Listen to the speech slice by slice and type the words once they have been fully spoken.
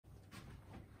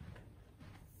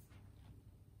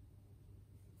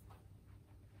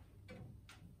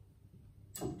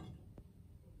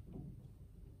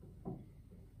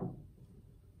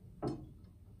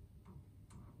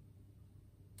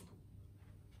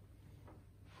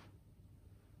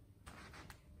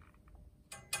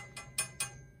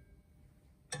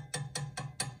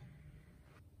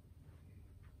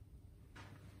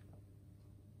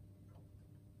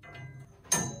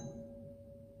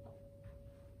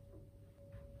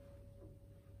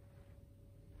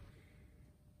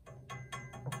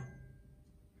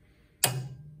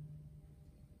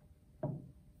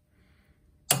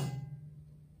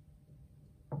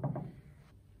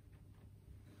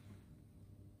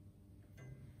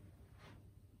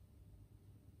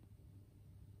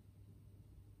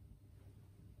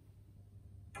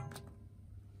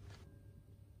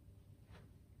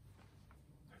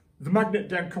The magnet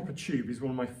down copper tube is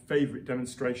one of my favourite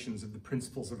demonstrations of the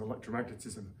principles of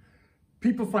electromagnetism.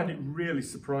 People find it really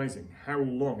surprising how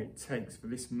long it takes for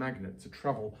this magnet to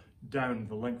travel down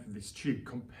the length of this tube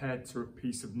compared to a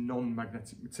piece of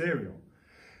non-magnetic material.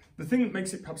 The thing that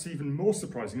makes it perhaps even more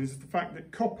surprising is the fact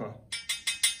that copper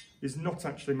is not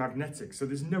actually magnetic, so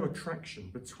there's no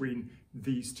attraction between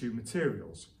these two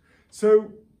materials.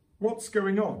 So what's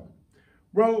going on?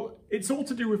 Well, it's all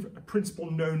to do with a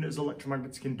principle known as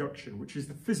electromagnetic induction, which is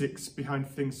the physics behind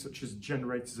things such as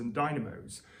generators and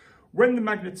dynamos. When the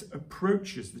magnet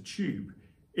approaches the tube,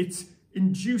 it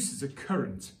induces a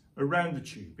current around the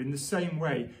tube in the same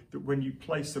way that when you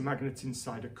place a magnet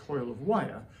inside a coil of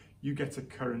wire, you get a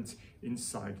current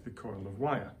inside the coil of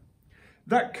wire.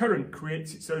 That current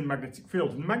creates its own magnetic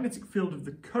field, and the magnetic field of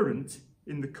the current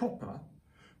in the copper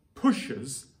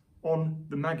pushes on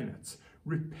the magnet,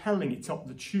 repelling it up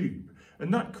the tube,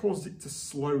 and that causes it to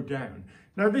slow down.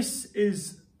 Now, this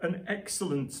is an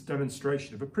excellent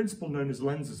demonstration of a principle known as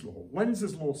Lenz's law.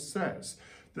 Lenz's law says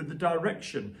that the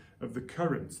direction of the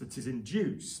current that is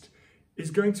induced is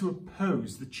going to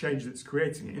oppose the change that's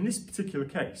creating it. In this particular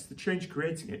case, the change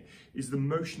creating it is the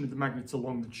motion of the magnet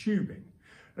along the tubing.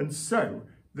 And so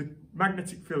the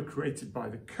magnetic field created by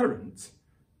the current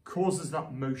causes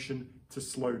that motion to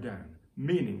slow down,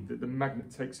 meaning that the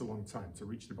magnet takes a long time to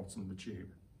reach the bottom of the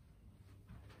tube.